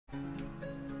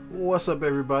What's up,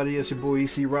 everybody? It's your boy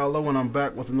Ralo, and I'm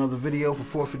back with another video for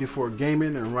 454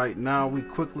 Gaming. And right now we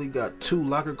quickly got two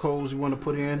locker codes we want to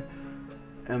put in,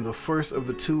 and the first of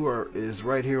the two is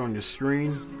right here on your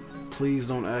screen. Please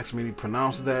don't ask me to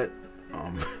pronounce that. I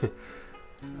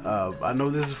know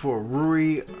this is for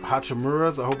Rui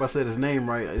Hachimura. I hope I said his name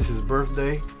right. It's his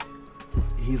birthday.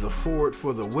 He's a forward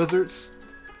for the Wizards.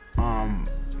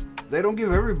 They don't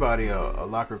give everybody a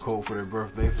locker code for their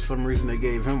birthday. For some reason they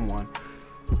gave him one.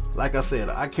 Like I said,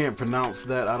 I can't pronounce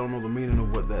that. I don't know the meaning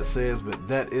of what that says, but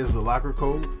that is the locker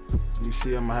code. You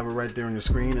see, I'm gonna have it right there on your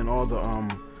screen, and all the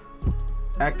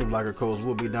active locker codes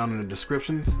will be down in the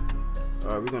descriptions.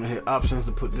 We're gonna hit options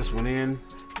to put this one in.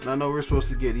 And I know we're supposed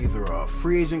to get either a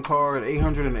free agent card,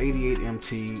 888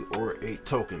 MT, or 8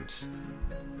 tokens.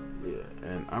 Yeah,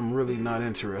 and I'm really not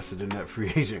interested in that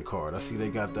free agent card. I see they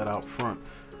got that out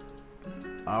front.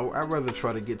 I'd rather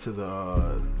try to get to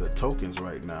the tokens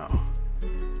right now.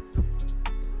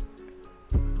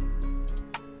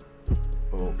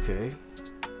 Okay.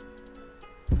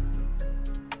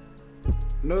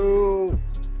 No.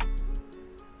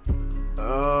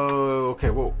 Oh, okay.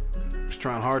 Whoa. I was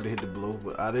trying hard to hit the blue,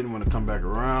 but I didn't want to come back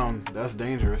around. That's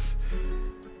dangerous.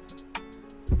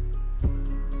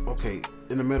 Okay,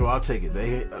 in the middle, I'll take it. They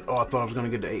hit. Oh, I thought I was gonna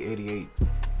get the 888.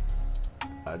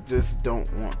 I just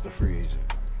don't want the free agent.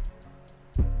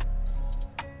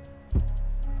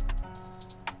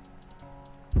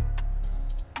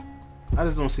 I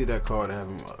just don't see that card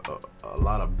having a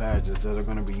lot of badges that are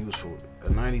going to be useful. A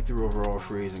 93 overall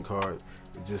free agent card is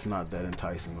just not that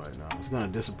enticing right now. It's going to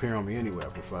disappear on me anyway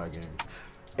after 5 games.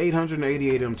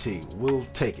 888 MT. We'll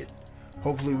take it.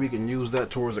 Hopefully we can use that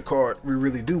towards a card we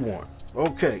really do want.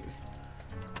 Okay.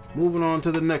 Moving on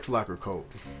to the next locker code.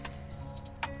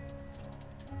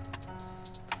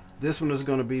 This one is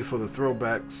going to be for the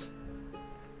throwbacks.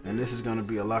 And this is going to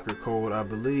be a locker code, I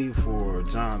believe, for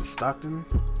John Stockton.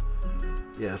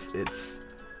 Yes, it's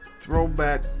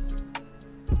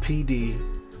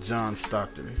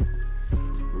THROWBACK-PD-JOHN-STOCKTON.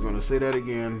 We're going to say that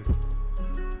again.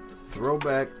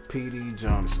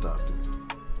 THROWBACK-PD-JOHN-STOCKTON.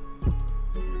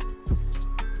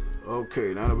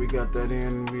 Okay, now that we got that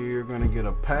in, we're going to get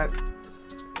a pack,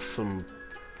 some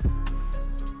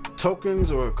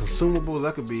tokens or consumables.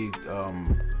 That could be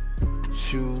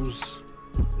shoes.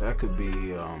 That could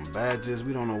be badges.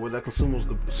 We don't know what that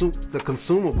the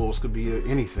consumables could be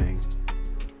anything.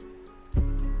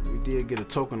 We did get a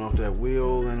token off that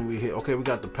wheel, and we hit. Okay, we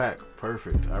got the pack.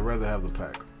 Perfect. I'd rather have the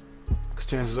pack, because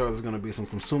chances are there's going to be some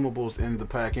consumables in the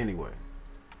pack anyway.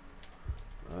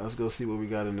 Let's go see what we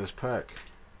got in this pack.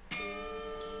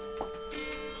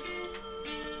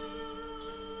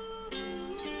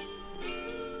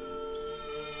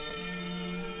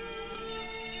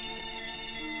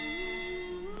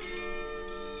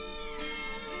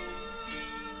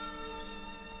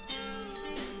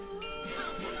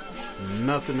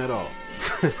 Nothing at all.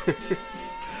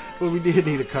 Well, we did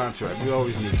need a contract. We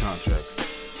always need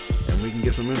contracts. And we can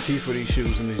get some MT for these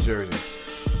shoes and these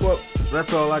jerseys. Well,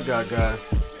 that's all I got, guys.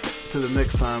 Till the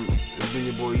next time, it's been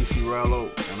your boy Ralo,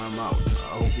 and I'm out.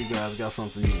 I hope you guys got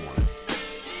something you wanted.